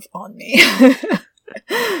have on me.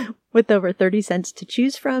 With over 30 scents to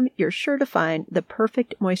choose from, you're sure to find the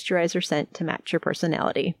perfect moisturizer scent to match your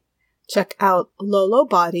personality. Check out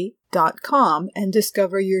lolobody.com and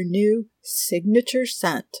discover your new signature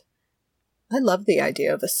scent. I love the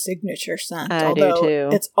idea of a signature scent, although do too.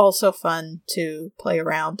 It's also fun to play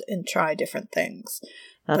around and try different things.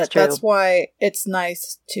 That's true. That's why it's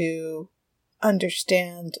nice to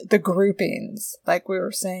understand the groupings, like we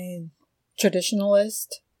were saying,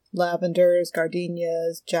 traditionalist, lavenders,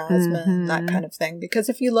 gardenias, jasmine, that kind of thing. Because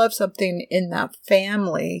if you love something in that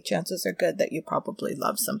family, chances are good that you probably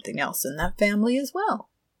love something else in that family as well.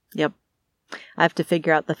 Yep. I have to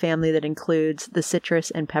figure out the family that includes the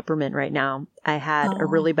citrus and peppermint right now. I had a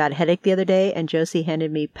really bad headache the other day, and Josie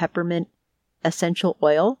handed me peppermint essential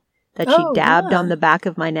oil that she dabbed on the back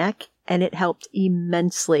of my neck, and it helped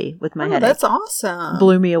immensely with my headache. That's awesome.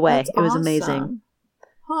 Blew me away. That's it was awesome. Amazing.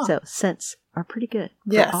 Huh. So scents are pretty good.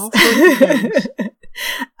 Yes. All sorts of things.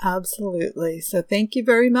 Absolutely. So thank you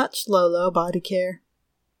very much, Lolo Body Care.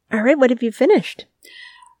 All right, what have you finished?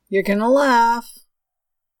 You're going to laugh.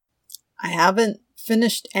 I haven't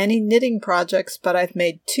finished any knitting projects, but I've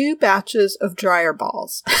made 2 batches of dryer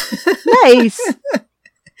balls. Nice.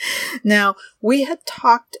 Now, we had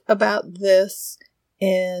talked about this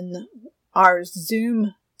in our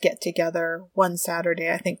Zoom get-together one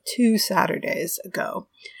Saturday, I think 2 Saturdays ago.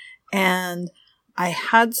 And I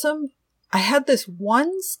had this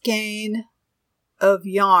one skein of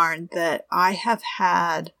yarn that I have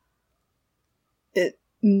had. It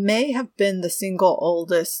may have been the single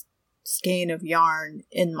oldest skein of yarn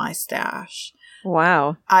in my stash.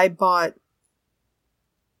 Wow. I bought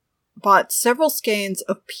several skeins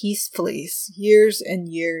of Peace Fleece years and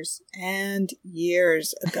years and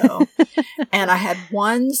years ago. And I had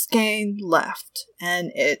one skein left,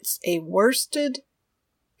 and it's a worsted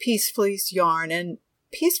Peace Fleece yarn. And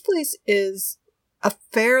Peace Fleece is a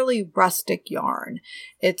fairly rustic yarn.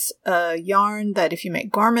 It's a yarn that if you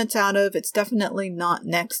make garments out of, it's definitely not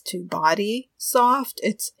next to body soft.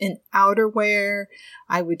 It's in outerwear.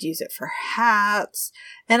 I would use it for hats.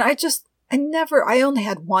 And I only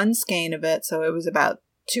had one skein of it, so it was about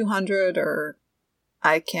 200, or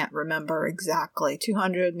I can't remember exactly,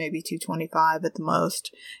 200, maybe 225 at the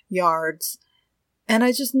most yards. And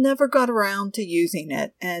I just never got around to using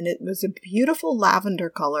it. And it was a beautiful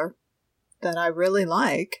lavender color that I really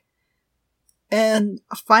like. And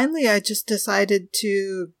finally, I just decided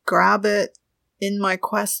to grab it in my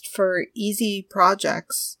quest for easy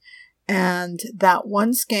projects. And that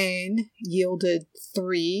one skein yielded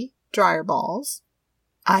 3 dryer balls.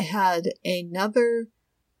 I had another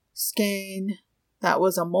skein that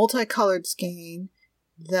was a multicolored skein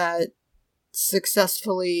that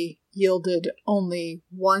successfully yielded only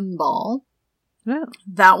 1 ball. Wow.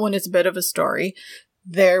 That one is a bit of a story.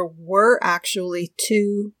 There were actually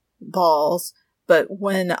 2 balls, but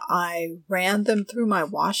when I ran them through my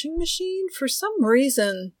washing machine, for some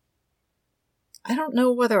reason, I don't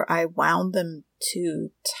know whether I wound them too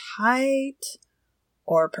tight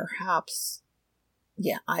or perhaps,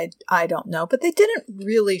 I don't know, but they didn't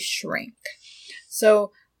really shrink.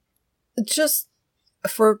 So just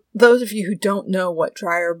for those of you who don't know what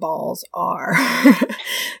dryer balls are,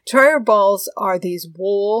 dryer balls are these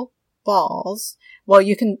wool balls. Well,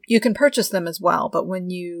 you can purchase them as well, but when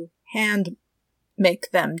you hand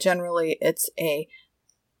make them, generally it's a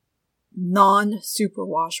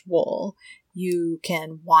non-superwash wool. You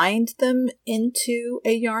can wind them into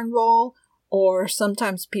a yarn roll, or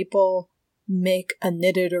sometimes people make a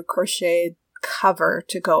knitted or crocheted cover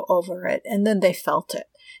to go over it, and then they felt it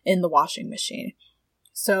in the washing machine.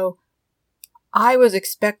 So I was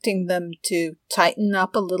expecting them to tighten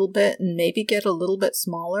up a little bit and maybe get a little bit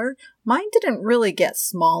smaller. Mine didn't really get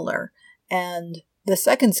smaller. And the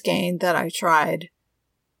second skein that I tried,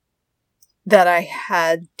 that I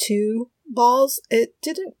had 2 balls, that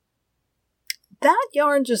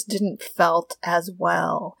yarn just didn't felt as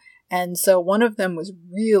well. And so one of them was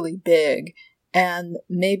really big. And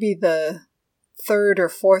maybe the 3rd or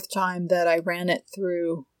 4th time that I ran it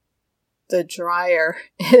through the dryer,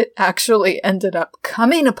 it actually ended up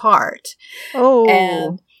coming apart. Oh.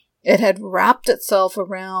 And it had wrapped itself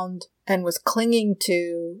around and was clinging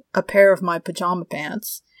to a pair of my pajama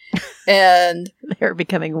pants. And they're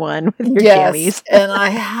becoming one with your yes, jammies. And I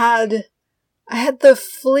had the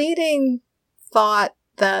fleeting thought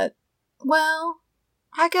that, well,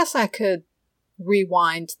 I guess I could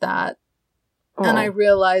rewind that. Oh. And I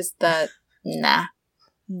realized that, nah.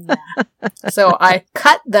 So I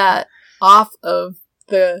cut that off of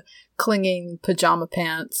the clinging pajama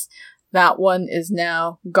pants. That one is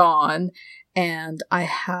now gone, and I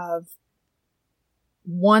have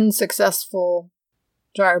 1 successful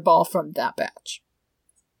dryer ball from that batch,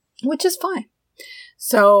 which is fine.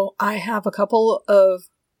 So I have a couple of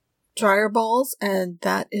dryer balls, and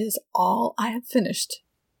that is all I have finished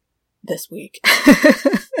this week.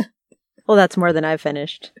 Well, that's more than I've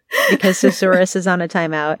finished. Because Thesaurus is on a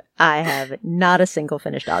timeout, I have not a single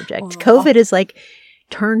finished object. COVID has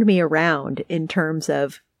turned me around in terms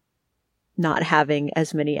of not having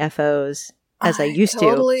as many FOs as I used to. I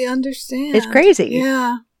totally understand. It's crazy.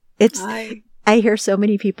 Yeah. I hear so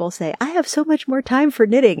many people say, I have so much more time for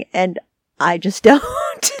knitting, and I just don't.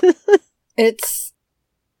 It's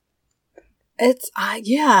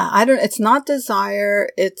not desire.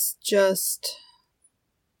 It's just,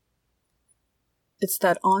 it's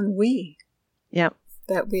that ennui. Yeah.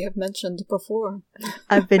 That we have mentioned before.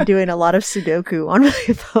 I've been doing a lot of Sudoku on my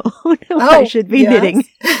phone. I should be knitting.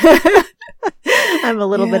 I'm a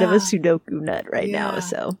little bit of a Sudoku nut right now,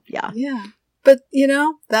 so yeah. Yeah. But,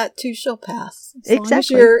 that too shall pass. As long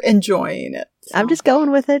as you're enjoying it. So. I'm just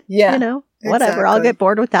going with it. Yeah. Whatever. Exactly. I'll get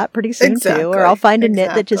bored with that pretty soon, too. Or I'll find a knit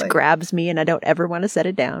that just grabs me and I don't ever want to set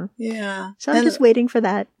it down. Yeah. So I'm just waiting for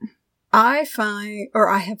that. I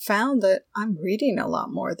have found that I'm reading a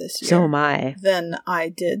lot more this year. So am I. Than I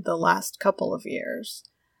did the last couple of years.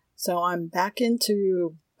 So I'm back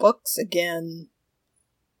into books again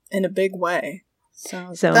in a big way.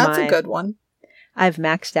 So that's a good one. I've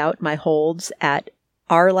maxed out my holds at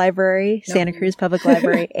our library, Santa Cruz Public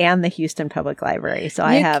Library, and the Houston Public Library. So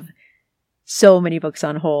I have so many books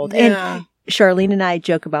on hold. Yeah. And Charlene and I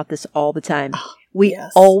joke about this all the time. We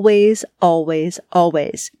always, always,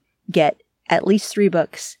 always get at least 3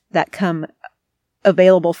 books that come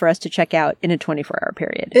available for us to check out in a 24-hour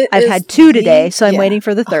period. I've had 2 today, so I'm waiting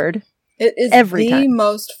for the 3rd. It is the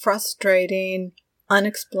most frustrating,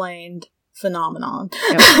 unexplained phenomenon.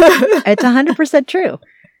 It's 100% true.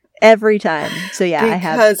 Every time. So yeah,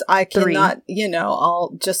 because I cannot,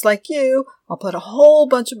 I'll, just like you, I'll put a whole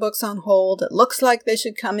bunch of books on hold. It looks like they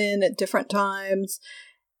should come in at different times.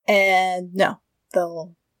 And no,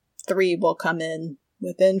 3 will come in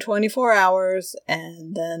within 24 hours,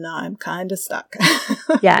 and then I'm kind of stuck.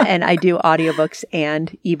 Yeah, and I do audiobooks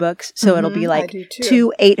and ebooks, so it'll be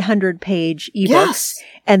 2 800-page ebooks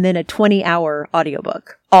and then a 20-hour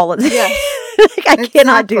audiobook. All of this. Yes. I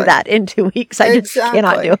cannot do that in 2 weeks. I just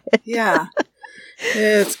cannot do it. Yeah.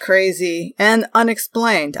 It's crazy and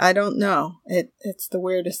unexplained. I don't know. It's the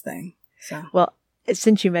weirdest thing. So. Well,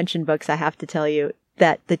 since you mentioned books, I have to tell you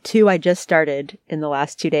that the 2 I just started in the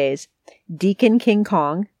last 2 days, Deacon King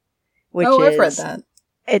Kong, which is... I've read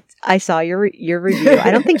that. I saw your review.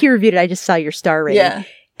 I don't think you reviewed it. I just saw your star rating. Yeah.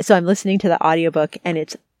 So I'm listening to the audiobook, and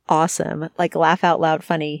it's awesome. Laugh out loud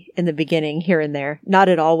funny in the beginning, here and there. Not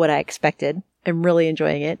at all what I expected. I'm really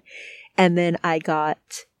enjoying it. And then I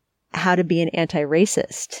got How to Be an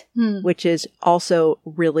Anti-Racist, which is also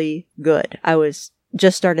really good. I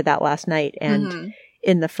just started that last night, and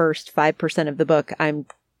in the first 5% of the book, I'm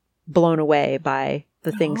blown away by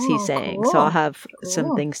the things he's saying. Cool. So I'll have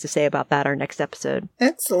some things to say about that our next episode.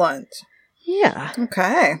 Excellent. Yeah.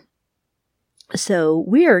 Okay. So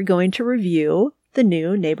we are going to review the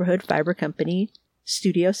new Neighborhood Fiber Company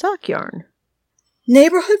Studio Sock Yarn.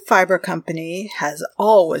 Neighborhood Fiber Company has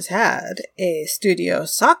always had a studio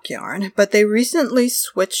sock yarn, but they recently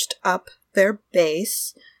switched up their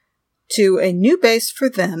base to a new base for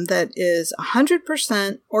them that is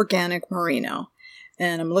 100% organic merino.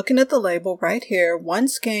 And I'm looking at the label right here. One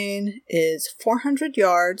skein is 400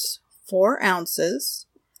 yards, 4 ounces,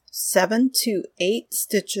 7 to 8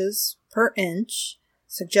 stitches per inch,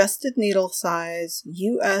 suggested needle size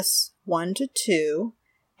US 1 to 2,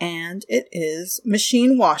 and it is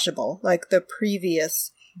machine washable, like the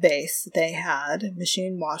previous base they had,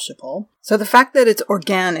 machine washable. So the fact that it's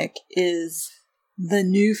organic is the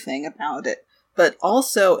new thing about it. But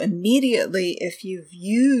also immediately, if you've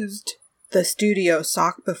used the studio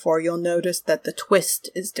sock before, you'll notice that the twist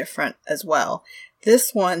is different as well.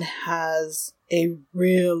 This one has a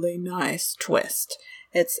really nice twist.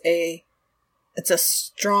 It's a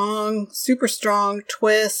strong, super strong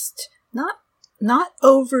twist, not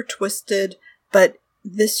over twisted, but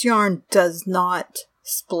this yarn does not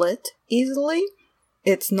split easily.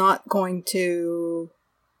 It's not going to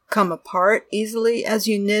come apart easily as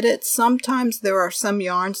you knit it. Sometimes there are some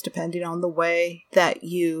yarns, depending on the way that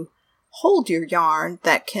you hold your yarn,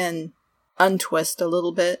 that can untwist a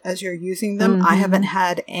little bit as you're using them. I haven't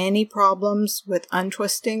had any problems with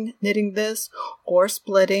untwisting knitting this or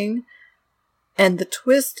splitting. And the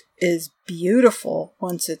twist is beautiful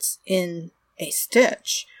once it's in a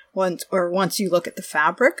stitch. Once you look at the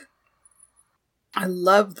fabric. I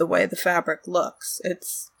love the way the fabric looks.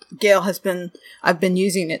 I've been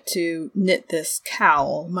using it to knit this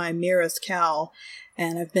cowl, my Mira's cowl,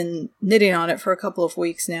 and I've been knitting on it for a couple of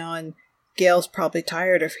weeks now, and Gail's probably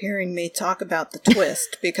tired of hearing me talk about the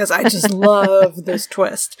twist because I just love this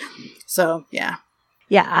twist. So, yeah.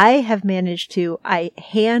 Yeah, I have managed I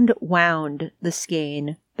hand wound the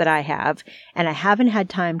skein that I have, and I haven't had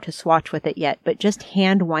time to swatch with it yet, but just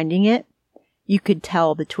hand winding it, you could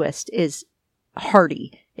tell the twist is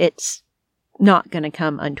hardy. It's not going to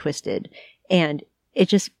come untwisted. And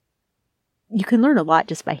you can learn a lot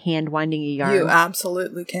just by hand winding a yarn. You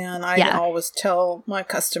absolutely can. I always tell my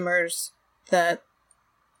customers that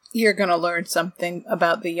you're going to learn something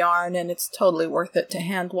about the yarn, and it's totally worth it to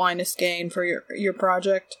hand wind a skein for your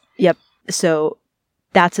project. Yep. So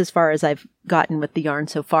that's as far as I've gotten with the yarn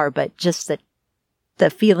so far, but just the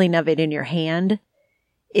feeling of it in your hand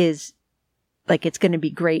is like it's going to be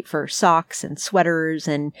great for socks and sweaters,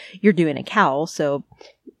 and you're doing a cowl, so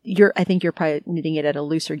I think you're probably knitting it at a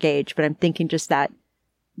looser gauge, but I'm thinking just that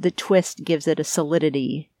the twist gives it a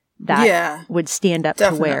solidity that would stand up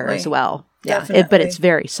to wear as well. Yeah, but it's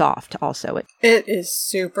very soft also. It is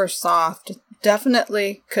super soft.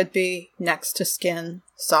 Definitely could be next to skin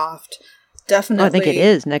soft. Definitely. I think it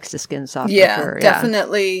is next to skin soft. Yeah, for sure.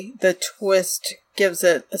 Definitely the twist gives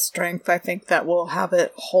it a strength, I think, that will have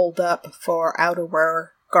it hold up for outerwear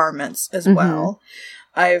garments as well.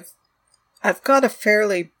 I've got a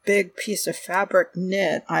fairly big piece of fabric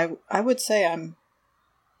knit. I would say I'm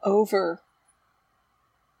over,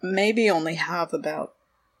 maybe only have about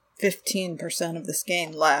 15% of the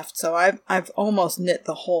skein left. So I've almost knit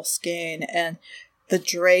the whole skein, and the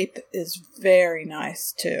drape is very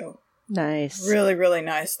nice too. Nice. Really, really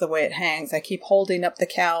nice the way it hangs. I keep holding up the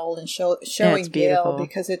cowl and showing Gail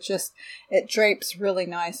because it drapes really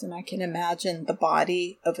nice, and I can imagine the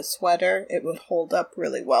body of a sweater. It would hold up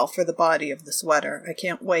really well for the body of the sweater. I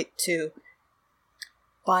can't wait to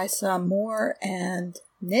buy some more and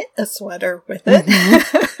knit a sweater with it.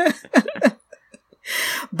 Mm-hmm.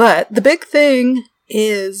 But the big thing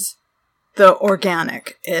is the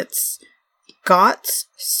organic. It's GOTS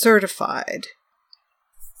certified.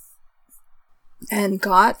 And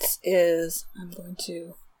GOTS is, I'm going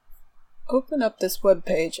to open up this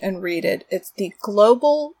webpage and read it. It's the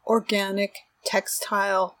Global Organic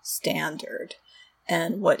Textile Standard.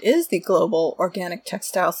 And what is the Global Organic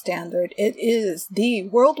Textile Standard? It is the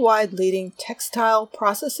worldwide leading textile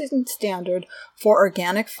processing standard for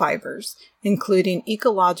organic fibers, including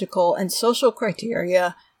ecological and social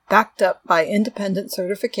criteria, backed up by independent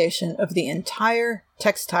certification of the entire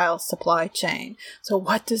textile supply chain. So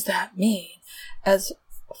what does that mean? As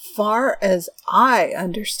far as I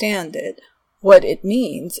understand it, what it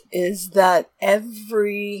means is that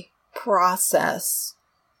every process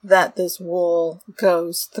that this wool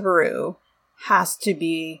goes through has to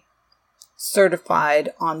be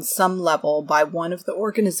certified on some level by one of the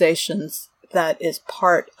organizations that is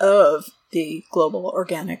part of the Global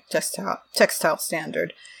Organic Textile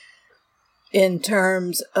Standard in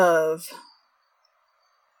terms of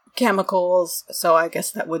chemicals. So I guess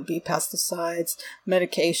that would be pesticides,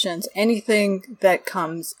 medications, anything that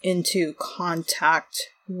comes into contact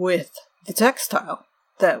with the textile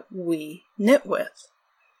that we knit with.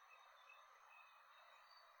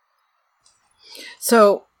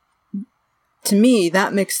 So to me,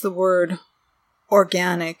 that makes the word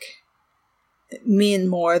organic mean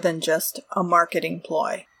more than just a marketing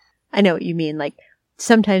ploy. I know what you mean. Like,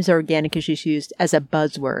 sometimes organic is just used as a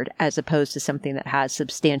buzzword as opposed to something that has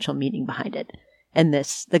substantial meaning behind it. And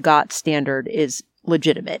the GOTS standard is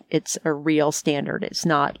legitimate. It's a real standard. It's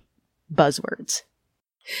not buzzwords.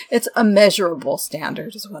 It's a measurable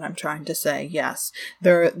standard is what I'm trying to say. Yes.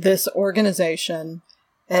 This organization,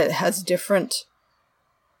 it has different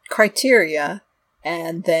criteria,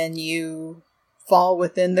 and then you fall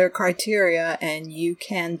within their criteria and you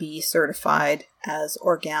can be certified as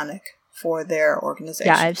organic for their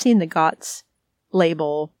organization. Yeah, I've seen the GOTS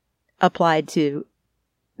label applied to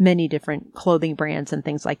many different clothing brands and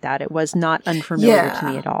things like that. It was not unfamiliar to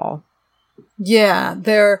me at all. Yeah,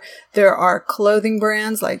 there are clothing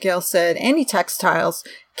brands, like Gail said, any textiles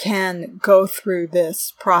can go through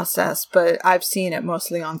this process, but I've seen it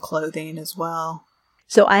mostly on clothing as well.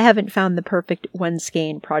 So I haven't found the perfect one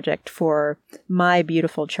skein project for my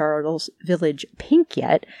beautiful Charles Village pink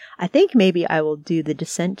yet. I think maybe I will do the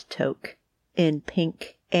Descent toque in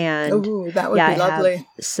pink, and that would be lovely. I have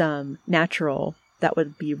some natural that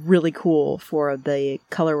would be really cool for the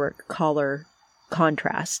colorwork collar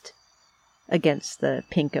contrast against the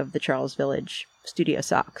pink of the Charles Village studio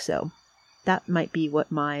sock. So that might be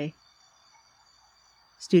what my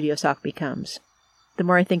studio sock becomes. The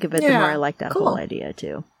more I think of it, the more I like that whole idea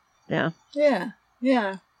too. Yeah.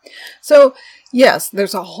 Yeah. So, yes,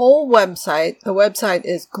 there's a whole website. The website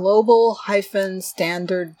is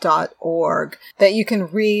global-standard.org that you can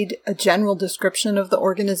read a general description of the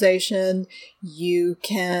organization. You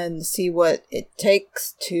can see what it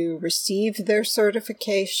takes to receive their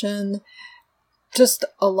certification. Just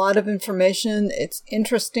a lot of information. It's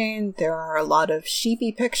interesting. There are a lot of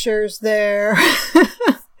sheepy pictures there.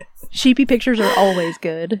 Sheepy pictures are always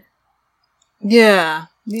good. Yeah.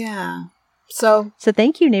 So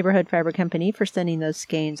thank you, Neighborhood Fiber Company, for sending those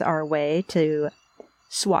skeins our way to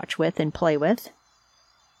swatch with and play with.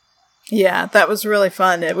 Yeah, that was really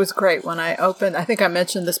fun. It was great when I opened, I think I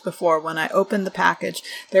mentioned this before, when I opened the package,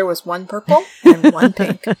 there was one purple and one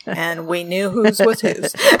pink, and we knew whose was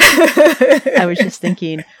whose. I was just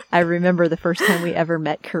thinking, I remember the first time we ever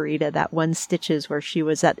met Karita, that one Stitches where she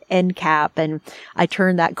was at end cap, and I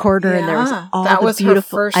turned that corner and there was all the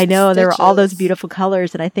beautiful, her first I know, there were all those Stitches. beautiful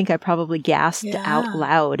colors, and I think I probably gasped out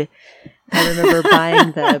loud. I remember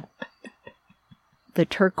buying the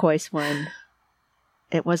turquoise one.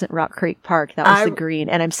 It wasn't Rock Creek Park. That was the green.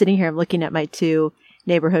 And I'm sitting here, I'm looking at my two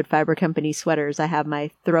Neighborhood Fiber Company sweaters. I have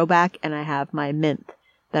my throwback and I have my mint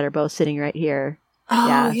that are both sitting right here.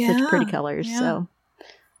 Oh, Such pretty colors. Yeah. So,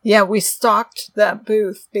 yeah, we stocked that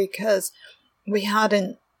booth because we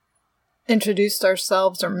hadn't introduced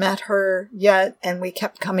ourselves or met her yet. And we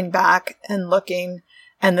kept coming back and looking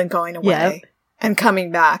and then going away. Yep. And coming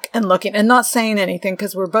back and looking and not saying anything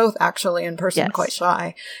because we're both actually in person quite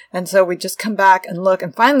shy. And so we just come back and look.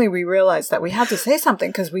 And finally we realized that we had to say something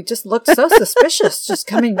because we just looked so suspicious just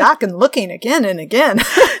coming back and looking again and again.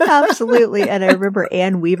 Absolutely. And I remember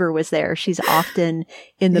Ann Weaver was there. She's often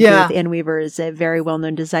in the booth. Ann Weaver is a very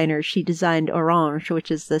well-known designer. She designed Orange, which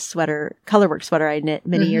is the sweater, colorwork sweater I knit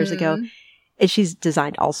many years ago. And she's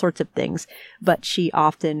designed all sorts of things, but she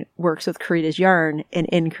often works with Karita's yarn and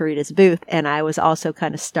in Karita's booth. And I was also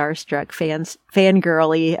kind of starstruck,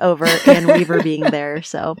 fangirly over Ann Weaver being there.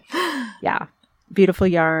 So yeah, beautiful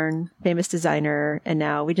yarn, famous designer. And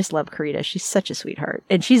now we just love Karita. She's such a sweetheart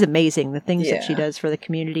and she's amazing. The things that she does for the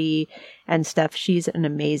community and stuff. She's an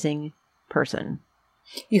amazing person.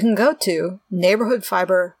 You can go to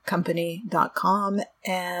neighborhoodfibercompany.com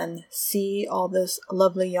and see all this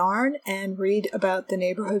lovely yarn and read about the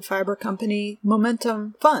Neighborhood Fiber Company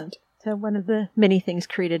Momentum Fund. So one of the many things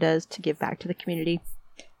Karita does to give back to the community.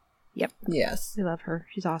 Yep. Yes. We love her.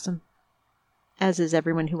 She's awesome. As is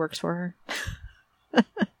everyone who works for her.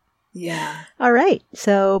 Yeah. All right.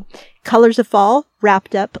 So Colors of Fall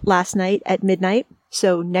wrapped up last night at midnight.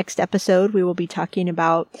 So next episode, we will be talking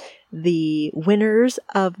about the winners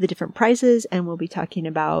of the different prizes, and we'll be talking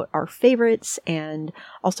about our favorites and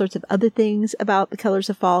all sorts of other things about the Colors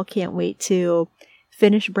of Fall. Can't wait to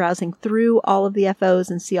finish browsing through all of the FOs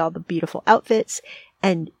and see all the beautiful outfits.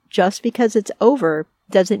 And just because it's over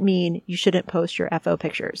doesn't mean you shouldn't post your FO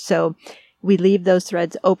pictures. So we leave those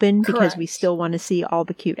threads open because we still want to see all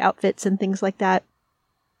the cute outfits and things like that.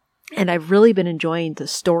 And I've really been enjoying the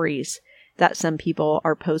stories that some people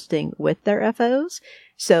are posting with their FOs.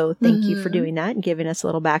 So thank you for doing that and giving us a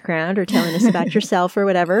little background or telling us about yourself or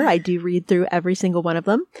whatever. I do read through every single one of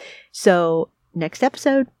them. So next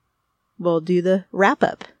episode, we'll do the wrap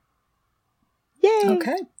up. Yay!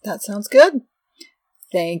 Okay, that sounds good.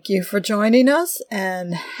 Thank you for joining us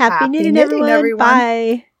and happy knitting, everyone.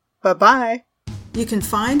 Bye. Bye-bye. You can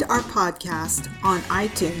find our podcast on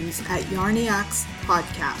iTunes at Yarniacs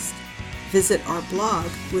Podcast. Visit our blog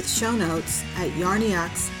with show notes at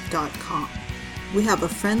yarniacs.com. We have a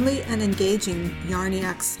friendly and engaging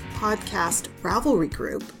Yarniacs podcast Ravelry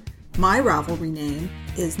group. My Ravelry name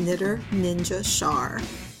is Knitter Ninja Shar.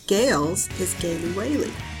 Gail's is Gaily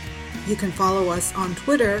Whaley. You can follow us on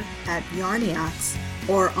Twitter at Yarniacs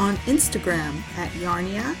or on Instagram at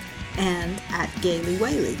Yarniac and at Gaily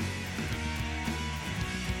Whaley.